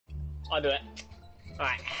I'll do it.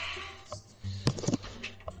 Alright.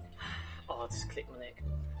 Oh, I'll just click my neck.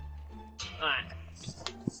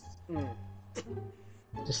 Alright.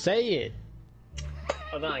 Just say it.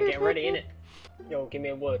 Hold on, get ready, innit? Yo, give me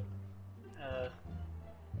a word.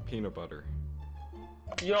 Peanut butter.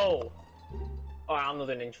 Yo! Alright, I'm not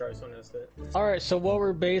doing intro, someone else do it. Alright, so what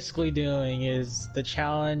we're basically doing is the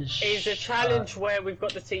challenge. It's a challenge where we've got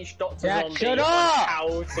to teach Jack, DoctorZombie shut on up!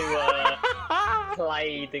 how to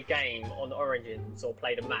play the game on Origins, or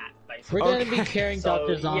play the map, basically. We're gonna be carrying So,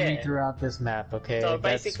 DoctorZombie yeah. throughout this map, okay? So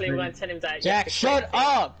That's basically, we're going to tell him that. Jack, shut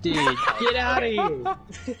up, dude! Get out of here!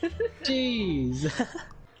 Jeez!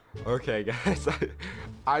 Okay, guys,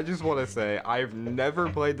 I just want to say I've never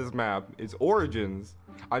played this map. It's Origins.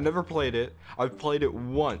 I've never played it. I've played it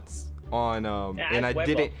once on and I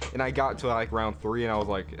did it, and I got to like round 3, and I was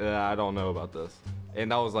like, I don't know about this.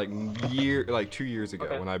 And that was like 2 years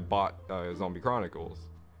ago when I bought Zombie Chronicles.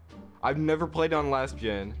 I've never played on last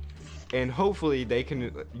gen, and hopefully they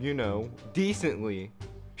can, you know, decently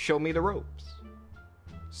show me the ropes.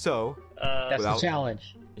 So that's the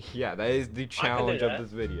challenge. Yeah, that is the challenge of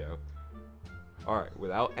this video. Alright,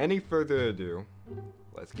 without any further ado,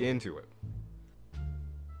 let's get into it.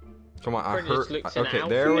 Come on, I heard. Okay,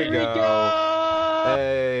 there we go.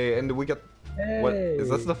 Hey, and we got. Hey. What is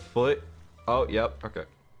this? The foot? Oh, yep. Okay.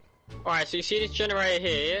 Alright, so you see this generator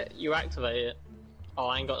here? You activate it. Oh,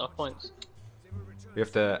 I ain't got enough points. We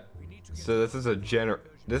have to. So this is a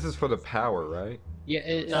This is for the power, right?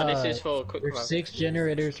 Yeah. No, this is for quick. There's 6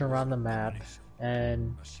 generators around the map,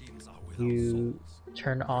 and you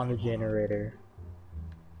turn on the generator.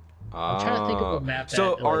 I'm trying to think of a map that,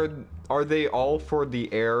 so like, are they all for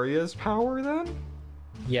the area's power then?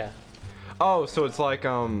 Yeah. Oh, so it's like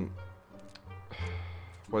what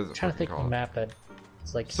is it? I'm trying to think of a map that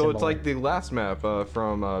it's like. So similar. it's like the last map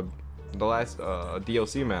from the last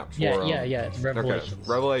DLC map. For, yeah. It's Revelations. Okay,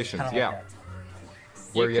 Revelations. Kinda Yeah. like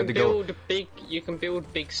Where you have to go. You can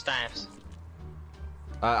build big staffs.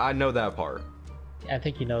 I know that part. I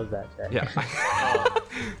think he knows that. Jack. Yeah.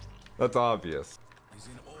 That's obvious.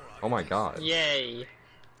 Oh my god. Yay.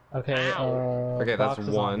 Okay. Okay, that's box is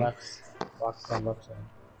one. On box is on left side.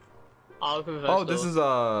 Oh, this is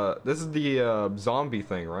the zombie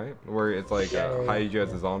thing, right? Where it's like hide you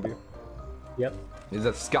as a zombie. Yep. It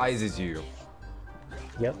disguises you.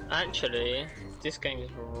 Yep. Actually, this game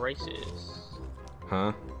is racist.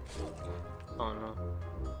 Huh? Oh no.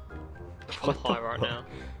 I'm high right now.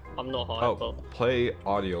 I'm not high, Oh, but play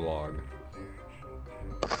audio log.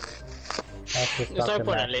 there's no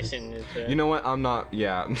point in listening to it. You know what? I'm not.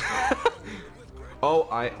 Yeah. Oh,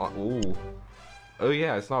 ooh. Oh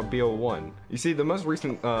yeah, it's not BO1. You see, the most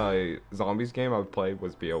recent zombies game I've played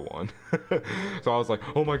was BO1. So I was like,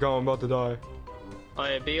 oh my god, I'm about to die. Oh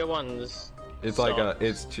yeah, BO1's. It's like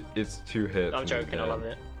it's 2 hits. I'm joking. I love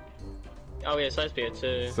it. Oh yeah, so it's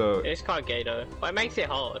BO2. So it's kind of gay though, but it makes it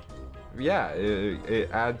hard. Yeah,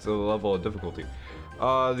 it adds a level of difficulty.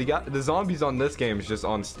 The zombies on this game is just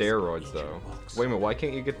on steroids though. Wait a minute, why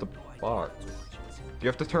can't you get the box? You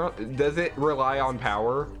have to turn. Does it rely on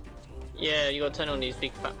power? Yeah, you gotta turn on these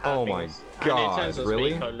big fat Oh my things. god, and it turns on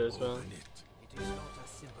really? speed color as well.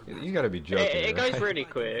 You gotta be joking. It goes right? really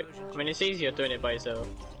quick. I mean, it's easier doing it by yourself.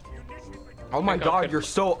 Oh my god, you're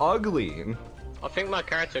so ugly. I think my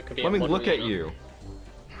character could be. Let me model, look at you.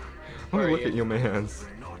 Let me look at you, mans.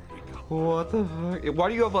 What the fuck? Why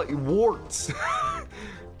do you have like warts?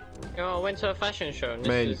 I went to a fashion show and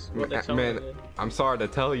Man, this is what they told me. I'm sorry to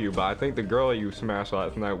tell you, but I think the girl you smashed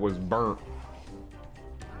last night was burnt.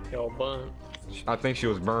 Yo, burn. I think she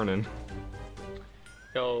was burning.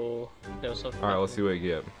 Yo, there was something. Alright, let's see what you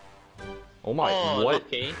get. Oh my, what?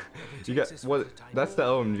 Lucky. You got what? That's the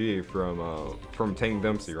OMG from Tank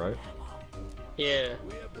Dempsey, right? Yeah.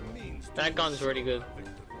 That gun's really good.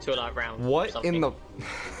 To like round. What something. in the?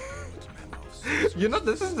 You know,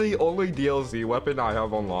 this is the only DLC weapon I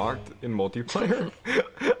have unlocked in multiplayer.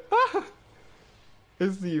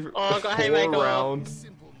 It's the 4-round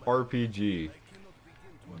RPG.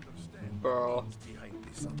 Bro.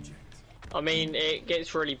 I mean, it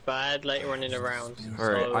gets really bad later on in the round.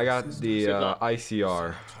 Alright, so I got the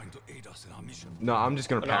ICR. No, I'm just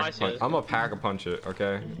gonna pack punch. I'm gonna pack a punch it,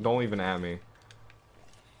 okay? Don't even at me.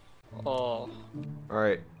 Oh.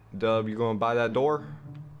 Alright, Dub, you gonna buy that door?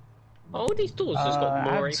 All these doors just got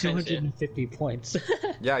more I have expensive. 250 points.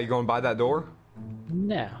 Yeah, you gonna buy that door?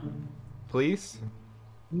 No. Please?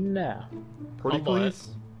 No. Pretty I'll buy please?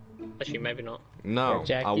 Actually, maybe not. No,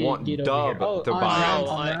 Jack, I want get Dub over here. to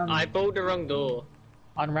buy it. I bought the wrong door.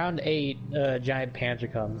 On round 8, Giant Panther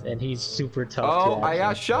comes, and he's super tough. Oh, to I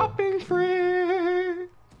got actually- shopping free!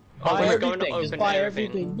 Buy we're going to everything. Just open buy everything.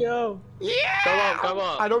 everything. Yo. Yeah! Go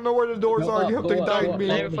up. I don't know where the doors are. You have to guide me.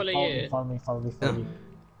 Let me follow you. Follow me.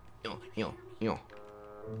 Yo.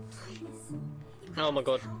 Oh my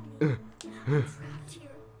god. I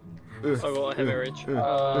got a hemorrhage.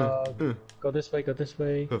 Go this way.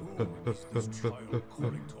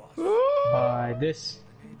 Buy this.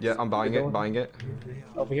 Yeah, I'm buying it.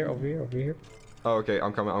 Over here. Oh, okay,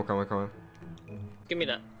 I'm coming. Give me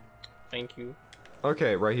that. Thank you.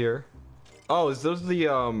 Okay, right here. Oh, is those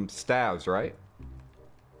the staves, right?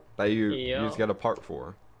 That you just got a part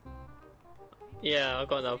for. Yeah, I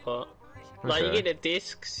got that part. Like, you get the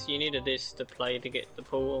discs, you need a disc to play to get the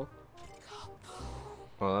portal.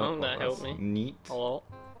 Well, that helped me. Neat. A lot.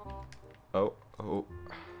 Oh.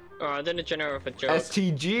 Alright, then the generator for jug.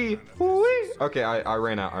 STG. Woo-wee. Okay, I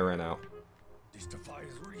ran out.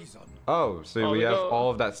 Oh, so we have all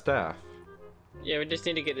of that staff. Yeah, we just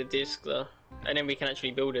need to get the disc though, and then we can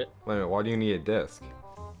actually build it. Wait a minute, why do you need a disc?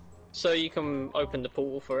 So you can open the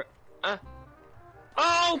portal for it.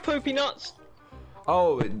 Oh, poopy nuts!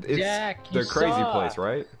 Oh, it's Jack, the crazy suck. place,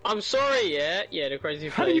 right? I'm sorry, yeah, the crazy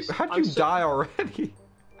place. How do you die already?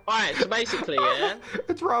 Alright, so basically, yeah.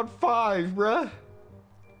 It's round 5, bruh.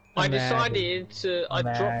 I decided to. I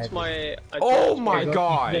dropped my. Oh my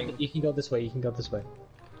god! You can go this way.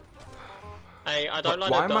 I don't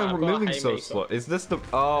like Why the am I dark, moving so slow? Is this the?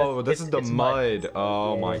 Oh, this is the mud.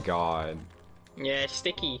 Oh my god. Yeah,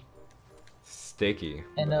 sticky. Sticky.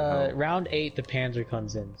 And round 8, the Panzer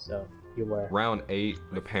comes in, so you were. Round 8,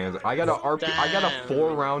 the Panzer. I got a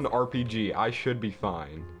 4-round RPG. I should be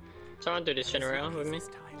fine. Someone do this generator with me.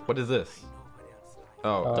 What is this?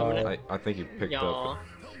 Oh, Dominic. I think you picked up.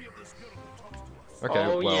 Okay,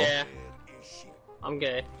 well. Yeah. I'm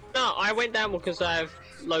gay. No, I went down because I have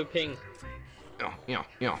low ping. Yeah.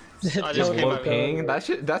 I just came low over. ping. That's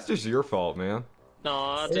just your fault, man. No,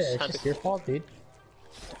 I just had it's to. your fault, dude.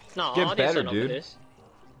 No, Get I didn't better, sign up for dude. this.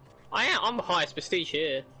 I'm the highest prestige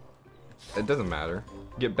here. It doesn't matter.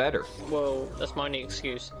 Get better. Well, that's my only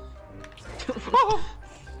excuse.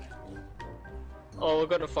 Oh, we're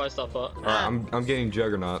gonna 5-star part. Alright, I'm getting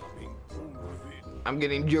Juggernaut.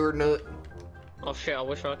 Oh shit, I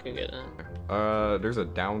wish I could get that. There's a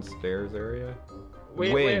downstairs area.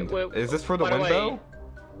 Wind. Is this for the by the window? way,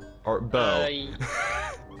 Or bow?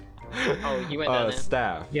 Oh, you went down there.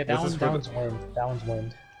 Staff. Yeah, that This is one's wind. That one's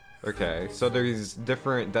wind. Okay, so there's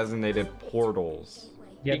different designated portals.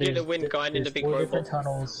 Yeah, You get the wind guide in the big 4 robot. different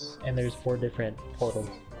tunnels, and there's 4 different portals.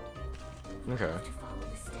 Okay.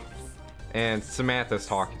 And Samantha's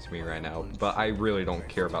talking to me right now, but I really don't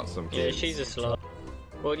care about some Yeah, kids. she's a slut.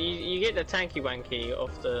 Well, you get the tanky wanky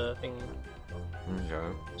off the thing.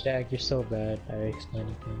 Okay. Jack, you're so bad at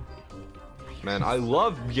explaining things. Man, I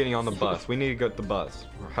love getting on the bus. We need to get the bus.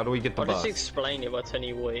 How do we get the I'll bus? just explain it by telling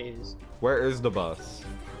you what it is. Where is the bus?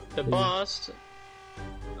 The bus.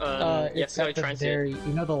 You have It's to go at the transit. very,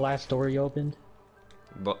 you know the last door you opened?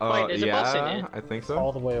 Wait, there's a bus in it? I think so.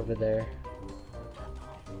 All the way over there.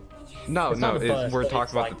 No, It's not a bus, we're but talking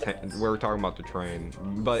it's about like the bus. we're talking about the train.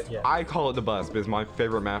 But Yeah. I call it the bus because my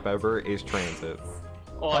favorite map ever is Transit.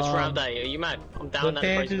 Oh, it's round 8. Are you mad? I'm down The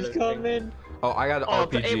that crazy Panzer's blue thing. coming! Oh, I got an Oh,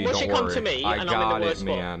 but RPG. once Don't you come worry. to me, I and I'm in got the it, worst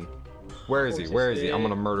spot. man. Where is he? Where is he? I'm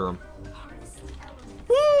gonna murder him.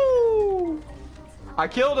 Woo! I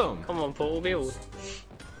killed him. Come on, Paul, build.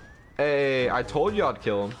 Hey, I told you I'd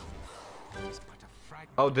kill him.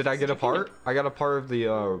 Oh, did I get a part? I got a part of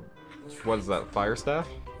the what is that? Fire staff?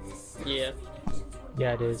 Yeah.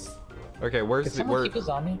 Yeah, it is. Okay, where's Can the someone where? keep a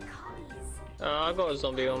zombie? I got a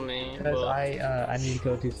zombie on me. Because But... I need to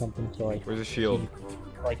go do something for like Where's the shield?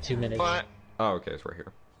 like 2 minutes. Alright, Oh, okay, it's right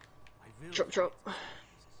here. drop.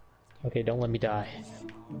 Okay, don't let me die.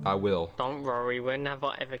 I will. Don't worry, when have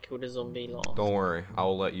I ever killed a zombie last? Don't worry, I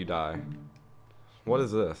will let you die. What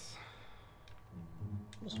is this?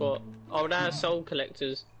 What's what? Oh, that's soul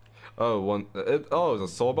collectors. Oh, it's a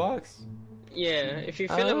soul box? Yeah, if you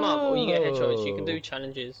fill them up or you get headshots, you can do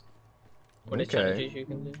challenges. Or the Okay. challenges you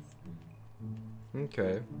can do.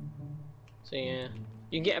 Okay. So yeah.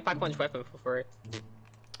 You can get a pack punch weapon for free.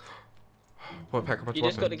 What pack a punch You weapon?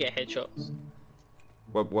 just gotta get headshots.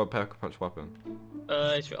 What pack a punch weapon?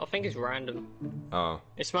 I think it's random. Oh.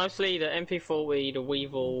 It's mostly the MP40, the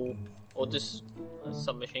Weevil, or just a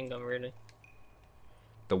submachine gun really.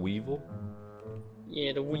 The Weevil?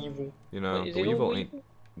 Yeah, the Weevil. You know, Wait, is the it all Weevil ain't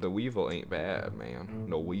the Weevil ain't bad, man.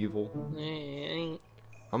 No Weevil. Yeah, it ain't.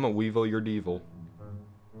 I'm a Weevil, you're devil.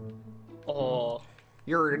 Oh.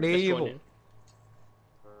 You're an just evil. joining.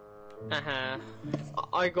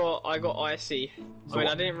 I got icy. So I mean, what-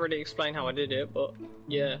 I didn't really explain how I did it, but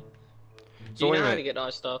yeah. So You wait know a how to minute. get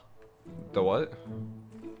ice stuff. The what?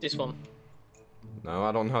 This one. No,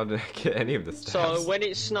 I don't know how to get any of this. So when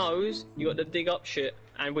it snows, you got to dig up shit,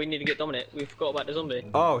 and we need to get Dominic. We forgot about the zombie.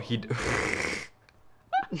 Oh,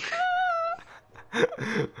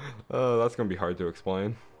 oh, that's gonna be hard to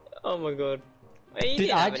explain. Oh my god.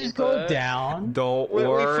 Did I just go down? Don't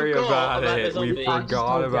worry about it. We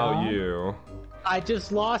forgot about you. I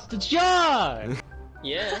just lost a jug!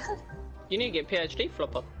 Yeah. You need to get PhD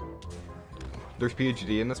flopper. There's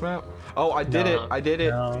PhD in this map? Oh, I did it. I did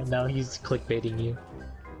it. No, he's clickbaiting you.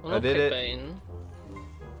 I did it.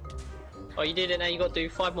 Oh, you did it. Now you got to do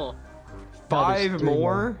 5 more. 5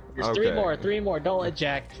 more? There's okay. 3 more. Don't let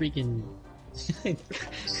Jack freaking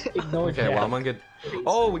ignore Jack. Okay, well I'm gonna get.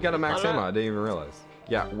 Oh, we got a max ammo. I didn't even realize.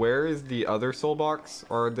 Yeah, where is the other soul box?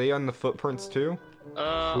 Are they on the footprints too? Yeah.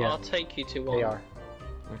 I'll take you to one. They are.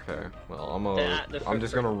 Okay, well I'm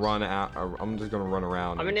just gonna run out. I'm just gonna run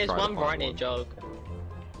around. I mean, there's one right near Jug.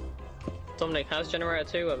 Dominic, how's generator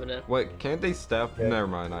 2 over there? Wait, can't they step? Yeah. Never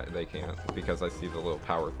mind, they can't because I see the little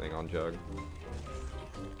power thing on Jug.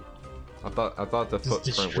 I thought the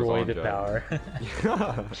footprint was on the Jug. Power.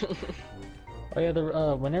 Oh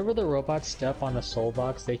yeah, whenever the robots step on the soul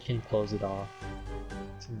box, they can close it off.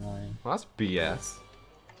 It's annoying. Well, that's BS.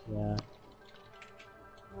 Yeah.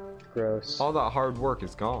 Gross. All that hard work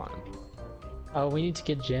is gone. Oh, we need to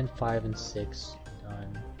get Gen 5 and 6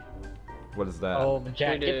 done. What is that? Oh,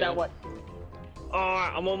 Jack, get that one.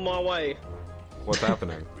 Alright, I'm on my way. What's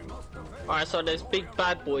happening? Alright, so there's big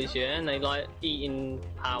bad boys here, and they like eating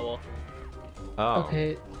power. Oh.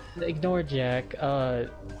 Okay, ignore Jack.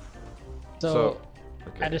 So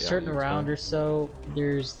okay, at a certain round or so,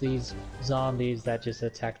 there's these zombies that just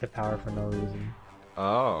attack the power for no reason.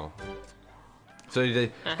 Oh. So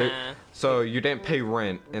so you didn't pay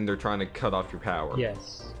rent, and they're trying to cut off your power.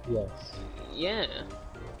 Yes. Yes. Yeah.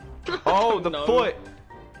 Oh, the foot!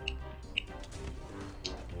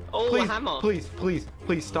 Oh, please, a hammer.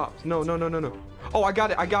 Please stop. No. Oh, I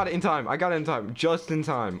got it in time. Just in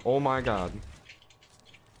time. Oh my god.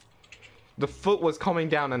 The foot was coming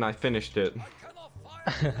down and I finished it.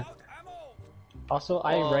 Also,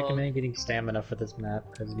 I recommend getting stamina for this map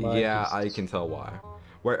because yeah, I can tell why.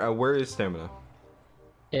 Where is stamina?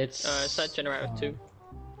 It's set generator 2.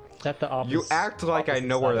 It's at the opposite. You act like I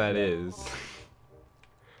know where that is.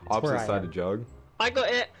 Opposite side of Jug. I got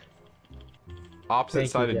it. Opposite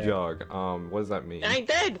side of Jug. What does that mean? I ain't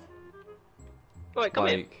dead. Wait, come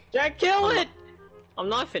here. Jack, kill it. I'm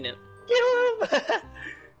knifing it. Kill him.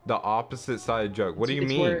 The opposite side of Jug. What do you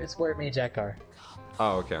mean? It's where me and Jack are.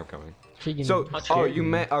 Oh, okay, I'm coming. So, oh, you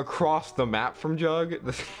meant across the map from Jug?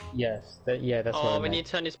 Yes. That's what I we meant. need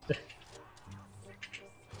to turn this.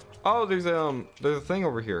 Oh, there's a thing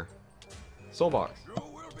over here. Soul box.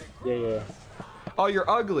 Yeah. Oh, you're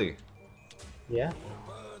ugly. Yeah.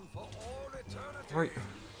 Right.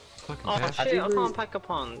 Oh shit! I can't pack a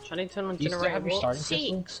punch. I need to turn on generator.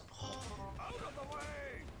 Six.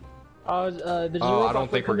 Oh, I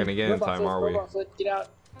don't think we're gonna get in time, are we? Get out.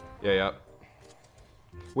 Yeah.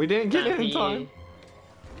 We didn't get in time.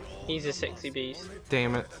 He's a sexy beast.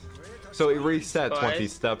 Damn it. So it resets once he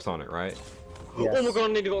steps on it, right? Yes. Oh my god,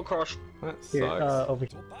 I need to go crash. That sucks. Here, over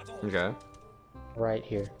here. Okay. Right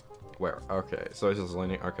here. Where? Okay, so it's just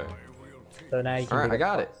linear. Okay. So now you can. Alright, I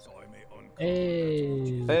got it.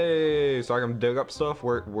 Hey. Hey, so I can dig up stuff?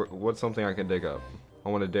 What's something I can dig up? I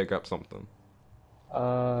want to dig up something.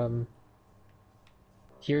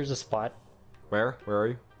 Here's a spot. Where? Where are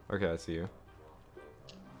you? Okay, I see you.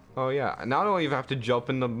 Oh yeah, now I don't even have to jump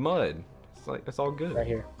in the mud. It's like, it's all good. Right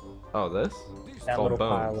here. Oh, this? That It's all little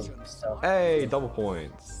pile bones. of stuff. Hey, double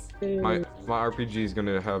points. Hey. My RPG is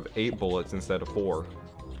gonna have 8 bullets instead of 4.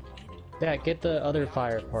 Yeah, get the other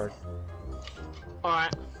fire part.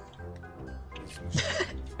 Alright.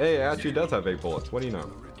 Hey, it actually does have 8 bullets. What do you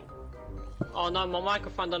know? Oh no, my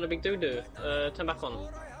microphone done a big doo-doo. Turn back on.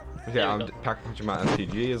 Okay, I'm punching my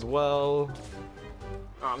STG as well.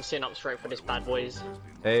 Alright, I'm sitting up straight for this bad boys.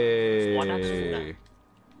 Hey.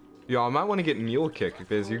 Yo, I might want to get mule kick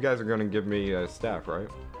because you guys are gonna give me a staff, right?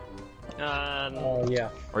 Oh yeah.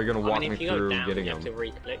 Or are you gonna walk me through getting you them? have to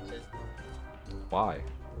recollect it. Why?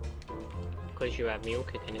 Because you have mule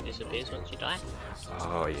kick and it disappears once you die.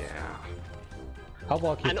 Oh yeah. I'll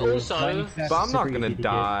walk you and through. Also, but I'm not gonna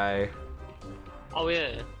die. Oh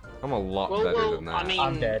yeah. I'm a lot better than that. I mean,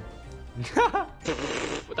 I'm dead.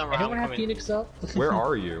 Anyone have Phoenix up? Where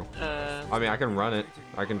are you? I mean, I can run it.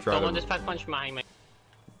 I can try to. to. Just pack punch my mate.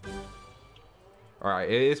 Alright,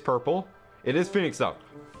 it is purple. It is Phoenix up.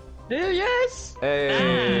 Yes!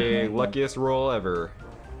 Hey, luckiest roll ever.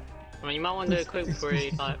 I mean, you might want to do it quick before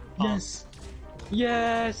you like. Yes!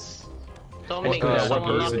 Yes! Dominic, what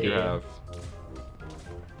burst did you have?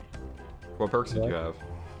 What perks did you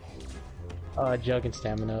have? Jug and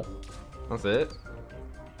stamina. That's it?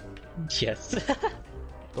 Yes.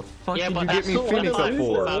 The fuck did you get me Phoenix up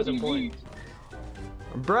for? 1,000 points.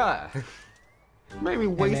 Bruh. Made me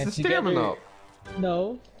waste the stamina up.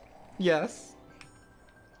 No. Yes.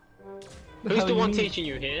 Who's the one teaching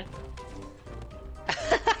you here?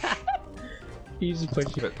 He's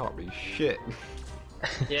pushing. It taught me shit.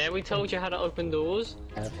 Yeah, we told you how to open doors.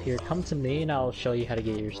 Here, come to me and I'll show you how to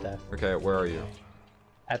get your stuff. Okay, where are you?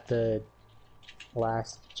 At the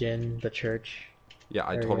last gym, the church. Yeah,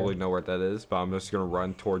 I totally know where that is, but I'm just gonna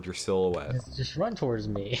run towards your silhouette. Just run towards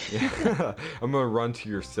me. Yeah. I'm gonna run to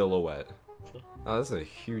your silhouette. Oh, this is a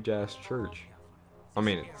huge ass church. I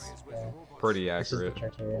mean, it's pretty accurate.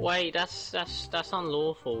 Wait, that's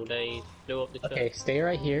unlawful. They blew up the church. Okay, stay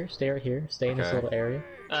right here. Stay right here. Stay in this little area.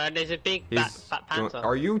 There's a big fat panther.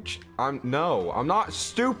 Are you? No, I'm not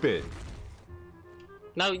stupid.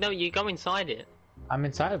 No, you go inside it. I'm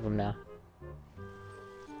inside of him now.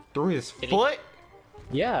 Through his foot?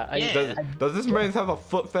 Yeah. Does this man have a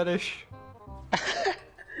foot fetish?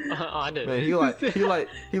 I do. Man,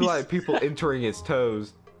 he like people entering his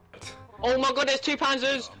toes. Oh my god, there's 2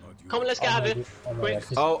 panzers! Come on, let's get out of here. Quick.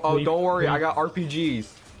 Oh, don't worry, I got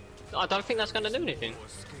RPGs. I don't think that's gonna do anything.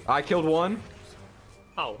 I killed one.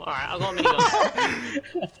 Oh, alright, I got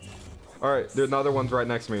minigun. Alright, there's another one's right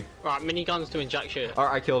next to me. Right, miniguns doing jack shit.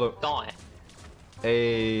 Alright, I killed him. Die.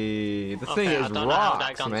 Hey, this thing is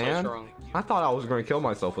rocks, man. I thought I was gonna kill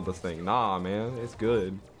myself with this thing. Nah, man, it's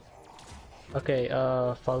good. Okay,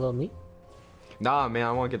 follow me. Nah, man,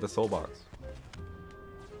 I want to get the soul box.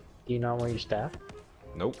 Do you not want your staff?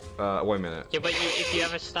 Nope. Wait a minute. Yeah, but if you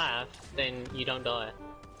have a staff, then you don't die.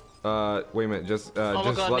 Wait a minute. Just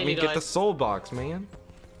God, let me get the soul box, man.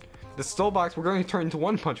 The soul box, we're going to turn into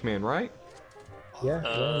One Punch Man, right?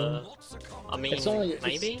 Yeah. I mean,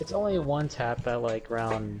 maybe? It's only one tap at like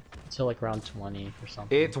round, until like round 20 or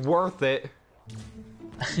something. It's worth it.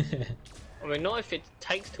 I mean, not if it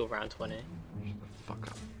takes till round 20. Shut the fuck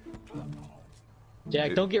up.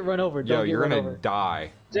 Jack, don't get run over. Don't you're get run gonna over.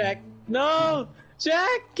 die. Jack, no!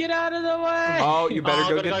 Jack, get out of the way! Oh, you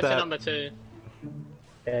better go get to that. number 2.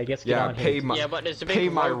 Yeah, I guess get on pay here. my Yeah, but there's a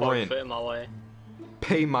big robot foot in my way.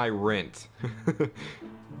 Pay my rent.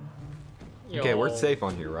 Okay, we're safe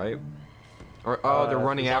on here, right? Or, oh, they're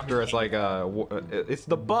running after us like it's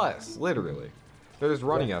the bus, literally. They're just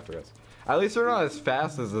running after us. At least they're not as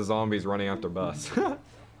fast as the zombies running after bus.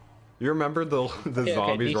 You remember the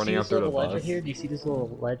zombies running after the bus? Right here? Do you see this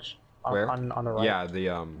little ledge on, Where? on the right? Yeah, the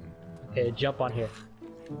Okay, jump on here.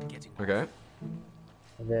 Okay.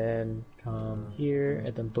 And then come here,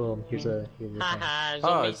 and then boom, here's a Haha, Oh,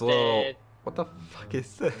 zombie's it's a little. dead. What the fuck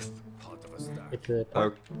is this? It's a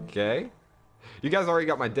Okay. You guys already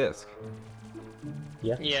got my disc.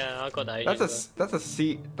 Yeah. Yeah, I got that. That's a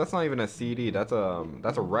C. That's not even a CD. That's a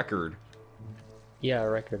record. Yeah, a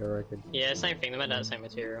record. Yeah, same thing. They made that same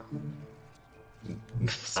material.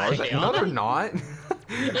 No, they're not.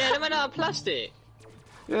 Yeah, they made out of plastic.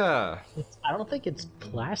 Yeah. I don't think it's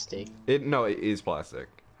plastic. No, it is plastic.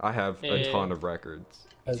 I have a ton of records.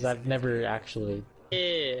 Because I've never actually.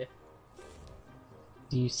 Yeah.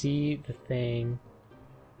 Do you see the thing?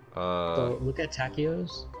 So look at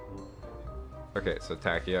Tachios. Okay, so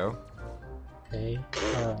Tachio. Okay.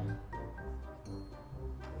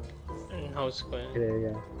 Whole square. There you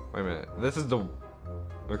go. Wait a minute. This is the.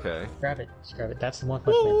 Okay. Grab it. Just grab it. That's the One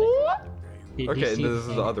Punch Man thing. Okay, and this is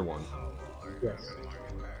the other one. Yes.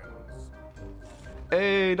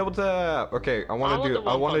 Hey, double tap. Okay, I want to do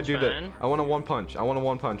a one punch. I want a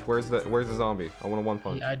one punch. Where's the zombie? I want a one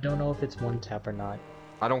punch. I don't know if it's one tap or not.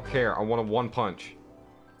 I don't care. I want a one punch.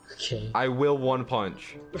 Okay. I will one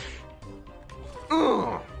punch.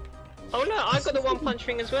 Oh no, I got the one punch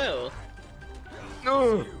thing as well.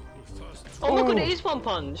 No. Oh my god, it is one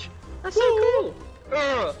punch. That's so cool.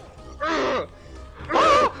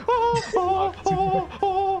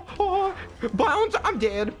 Bounce! I'm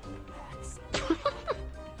dead.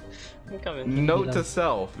 I'm coming. Note to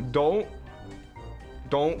self: don't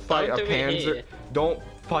fight a panzer. Don't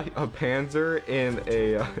fight a panzer in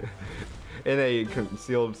a in a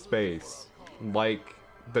concealed space like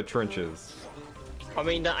the trenches. I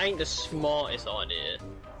mean, that ain't the smartest idea.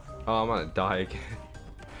 Oh, I'm gonna die again.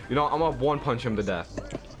 You know, I'm gonna one punch him to death.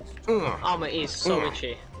 Armor is so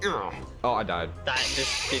itchy. Oh, I died. That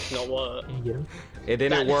just did not work. Can you get him? It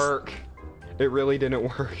didn't work. It really didn't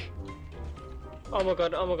work. Oh my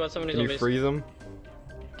god, somebody's Can you freeze him?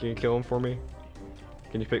 Can you kill him for me?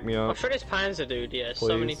 Can you pick me up? I'm sure this Panzer dude, yeah, Please.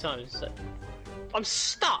 so many times. I'm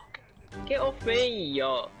stuck! Get off me,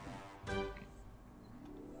 yo!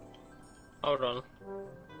 Hold on.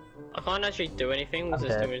 I can't actually do anything with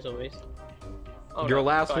there's too many zombies. Oh, Your no,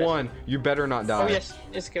 last guys. one. You better not die. Oh yes,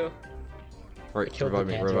 it's kill. Alright, revive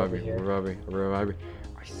me, revive me, revive me, revive me.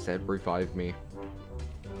 I said revive me.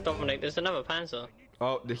 Dominic, there's another Panzer.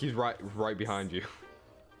 Oh, he's right behind you.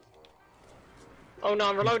 Oh no,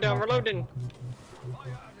 I'm reloading.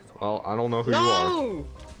 Well, I don't know who you are. No!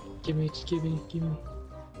 Give me.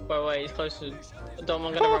 Wait, he's close to... Dom,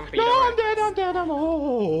 I'm gonna run for you, No, don't worry. I'm dead,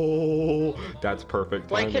 oh, that's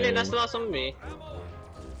perfect Wait, timing. kill it, that's the last zombie.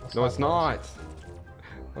 No, it's not.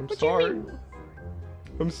 I'm What do you sorry. mean?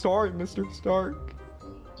 I'm sorry, Mr. Stark.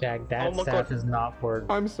 Jack, that my staff God. is not for.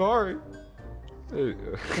 I'm sorry.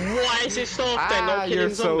 Why is it soft then, not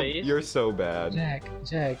killing zombies? You're so bad.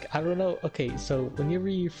 Jack, I don't know. Okay, so whenever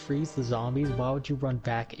you freeze the zombies, why would you run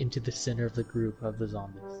back into the center of the group of the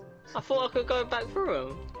zombies? I thought I could go back through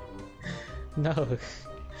them. No.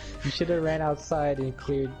 You should have ran outside and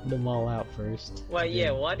cleared them all out first. Wait,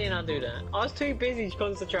 yeah, why didn't I do that? I was too busy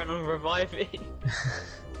concentrating on reviving.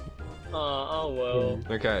 Oh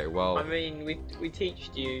well. Okay, well. I mean, we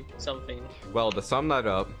teached you something. Well, to sum that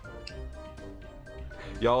up,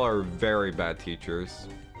 y'all are very bad teachers.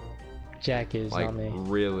 Jack is Like, on me.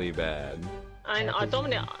 really bad. And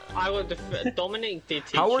Dominic did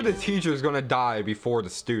teach How are you. the teachers gonna die before the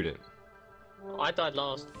student? I died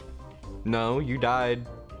last. No, you died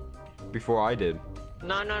before I did.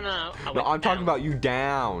 No. I No, went I'm talking down. about you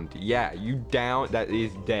downed. Yeah, you down. That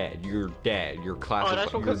is dead. You're dead. You're classified. Oh,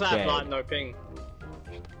 that's because you're I had dead. like no ping.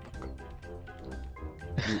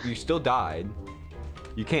 You still died.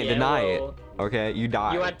 You can't Yeah, deny well, it. Okay, you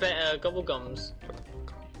died. You had better gobble gums.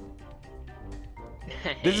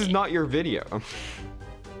 This is not your video.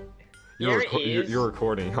 Here it is. You're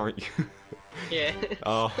recording, aren't you? Yeah.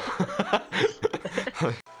 Oh.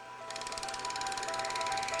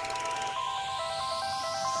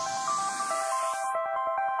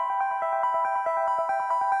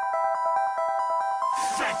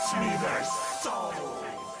 Fetch me their soul!